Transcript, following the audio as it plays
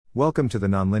Welcome to the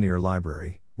Nonlinear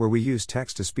Library, where we use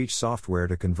text-to-speech software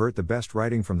to convert the best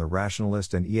writing from the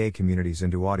Rationalist and EA communities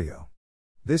into audio.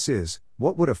 This is,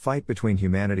 What Would a Fight Between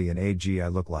Humanity and AGI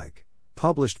Look Like?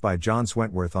 Published by John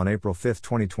Swentworth on April 5,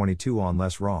 2022 on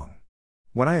LessWrong.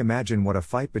 When I imagine what a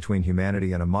fight between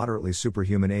humanity and a moderately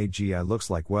superhuman AGI looks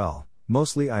like, well,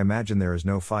 mostly I imagine there is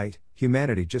no fight,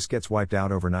 humanity just gets wiped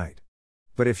out overnight.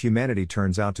 But if humanity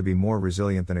turns out to be more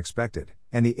resilient than expected,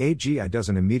 and the AGI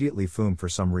doesn't immediately foom for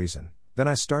some reason, then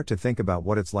I start to think about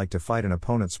what it's like to fight an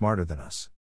opponent smarter than us.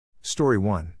 Story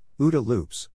 1, OODA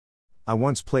LoopsI. I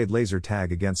once played laser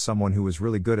tag against someone who was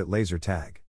really good at laser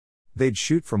tag. They'd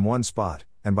shoot from one spot,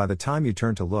 and by the time you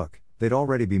turn to look, they'd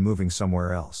already be moving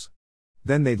somewhere else.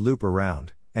 Then they'd loop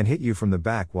around, and hit you from the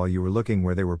back while you were looking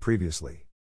where they were previously.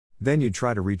 Then you'd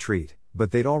try to retreat,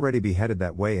 but they'd already be headed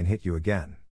that way and hit you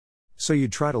again. So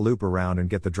you'd try to loop around and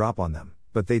get the drop on them,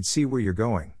 but they'd see where you're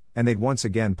going, and they'd once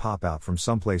again pop out from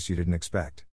someplace you didn't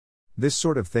expect. This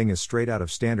sort of thing is straight out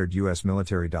of standard US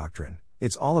military doctrine.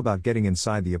 It's all about getting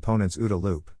inside the opponent's OODA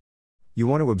loop. You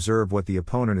want to observe what the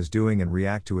opponent is doing and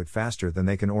react to it faster than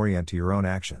they can orient to your own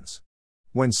actions.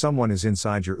 When someone is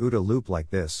inside your OODA loop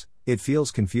like this, it feels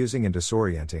confusing and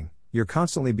disorienting. You're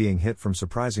constantly being hit from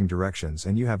surprising directions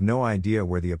and you have no idea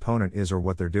where the opponent is or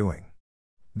what they're doing.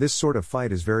 This sort of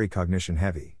fight is very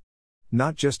cognition-heavy.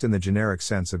 Not just in the generic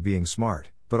sense of being smart,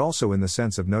 but also in the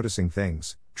sense of noticing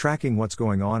things, tracking what's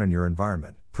going on in your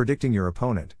environment, predicting your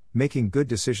opponent, making good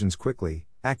decisions quickly,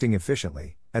 acting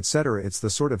efficiently, etc. It's the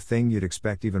sort of thing you'd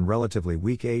expect even relatively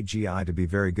weak AGI to be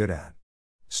very good at.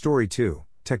 Story 2,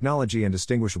 Technology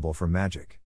Indistinguishable from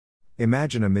Magic.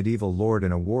 Imagine a medieval lord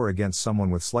in a war against someone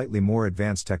with slightly more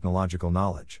advanced technological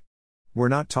knowledge. We're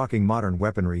not talking modern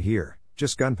weaponry here,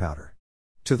 just gunpowder.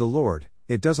 To the lord,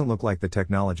 it doesn't look like the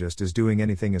technologist is doing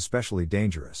anything especially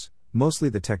dangerous. Mostly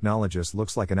the technologist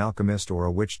looks like an alchemist or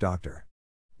a witch doctor.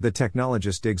 The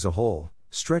technologist digs a hole,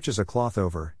 stretches a cloth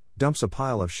over, dumps a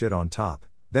pile of shit on top,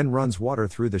 then runs water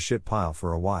through the shit pile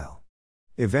for a while.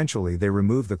 Eventually they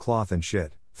remove the cloth and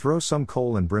shit, throw some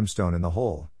coal and brimstone in the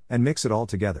hole, and mix it all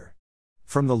together.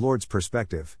 From the lord's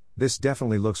perspective, this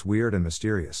definitely looks weird and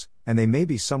mysterious, and they may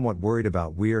be somewhat worried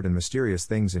about weird and mysterious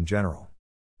things in general.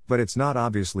 But it's not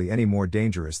obviously any more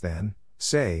dangerous than,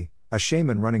 say, a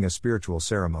shaman running a spiritual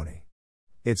ceremony.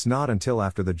 It's not until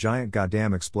after the giant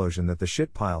goddamn explosion that the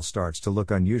shit pile starts to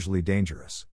look unusually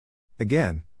dangerous.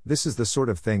 Again, this is the sort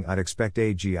of thing I'd expect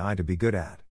AGI to be good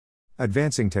at.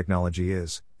 Advancing technology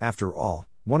is, after all,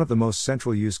 one of the most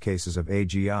central use cases of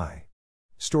AGI.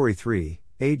 Story 3,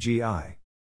 AGI.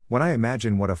 When I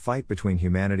imagine what a fight between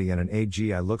humanity and an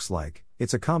AGI looks like,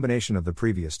 it's a combination of the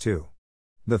previous two.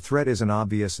 The threat isn't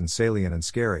obvious and salient and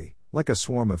scary, like a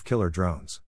swarm of killer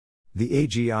drones. The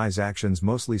AGI's actions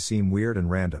mostly seem weird and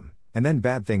random, and then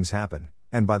bad things happen,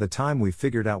 and by the time we've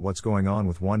figured out what's going on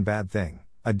with one bad thing,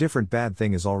 a different bad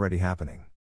thing is already happening.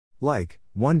 Like,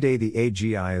 one day the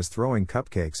AGI is throwing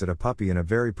cupcakes at a puppy in a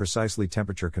very precisely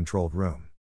temperature-controlled room.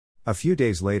 A few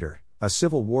days later, a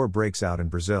civil war breaks out in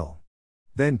Brazil.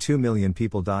 Then 2 million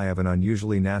people die of an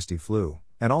unusually nasty flu.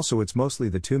 And also it's mostly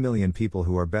the 2 million people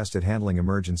who are best at handling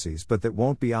emergencies but that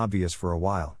won't be obvious for a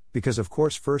while, because of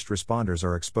course first responders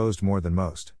are exposed more than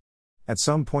most. At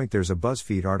some point there's a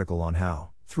BuzzFeed article on how,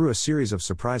 through a series of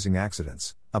surprising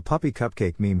accidents, a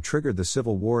puppy-cupcake meme triggered the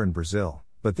civil war in Brazil,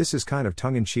 but this is kind of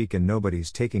tongue-in-cheek and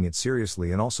nobody's taking it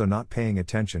seriously and also not paying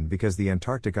attention because the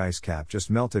Antarctic ice cap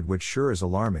just melted, which sure is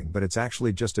alarming, but it's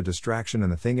actually just a distraction,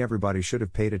 and the thing everybody should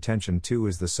have paid attention to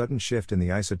is the sudden shift in the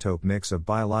isotope mix of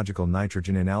biological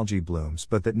nitrogen in algae blooms,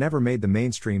 but that never made the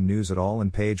mainstream news at all,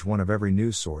 and page 1 of every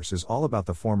news source is all about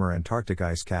the former Antarctic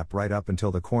ice cap right up until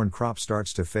the corn crop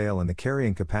starts to fail and the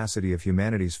carrying capacity of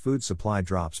humanity's food supply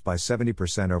drops by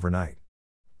 70% overnight.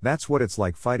 That's what it's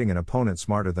like fighting an opponent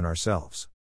smarter than ourselves.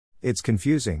 It's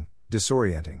confusing,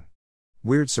 disorienting.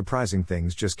 Weird, surprising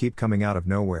things just keep coming out of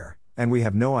nowhere, and we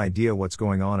have no idea what's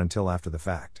going on until after the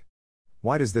fact.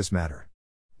 Why does this matter?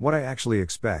 What I actually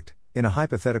expect, in a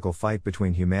hypothetical fight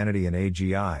between humanity and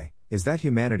AGI, is that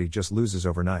humanity just loses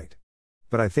overnight.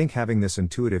 But I think having this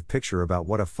intuitive picture about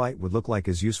what a fight would look like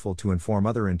is useful to inform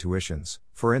other intuitions,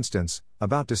 for instance,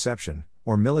 about deception,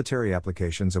 or military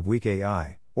applications of weak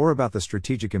AI, or about the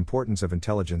strategic importance of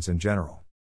intelligence in general.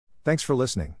 Thanks for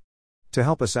listening. To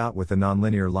help us out with the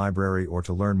Nonlinear Library or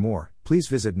to learn more, please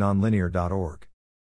visit nonlinear.org.